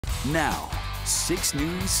Now, 6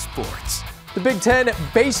 News Sports. The Big Ten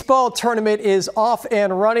baseball tournament is off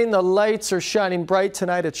and running. The lights are shining bright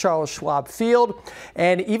tonight at Charles Schwab Field.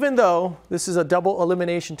 And even though this is a double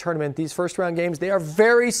elimination tournament, these first round games, they are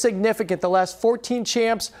very significant. The last 14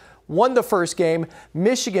 champs won the first game.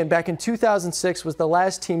 Michigan back in 2006 was the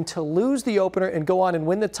last team to lose the opener and go on and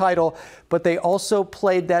win the title, but they also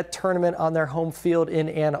played that tournament on their home field in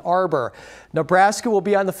Ann Arbor. Nebraska will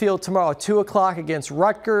be on the field tomorrow at 2 o'clock against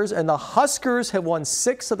Rutgers, and the Huskers have won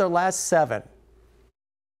 6 of their last 7.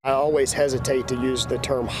 I always hesitate to use the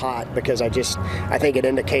term hot because I think it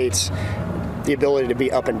indicates the ability to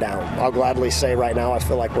be up and down. I'll gladly say right now I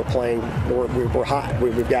feel like we're hot.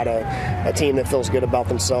 We've got a team that feels good about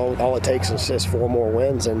themselves. All it takes is just 4 more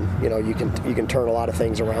wins, and you can turn a lot of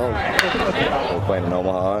things around. We're playing in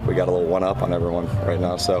Omaha. We got a little one-up on everyone right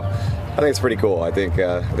now, so I think it's pretty cool. I think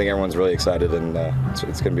everyone's really excited, and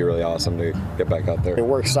it's going to be really awesome to get back out there. And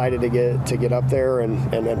we're excited to get up there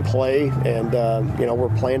and play, and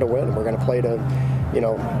we're playing to win. We're going to play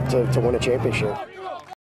to win a championship.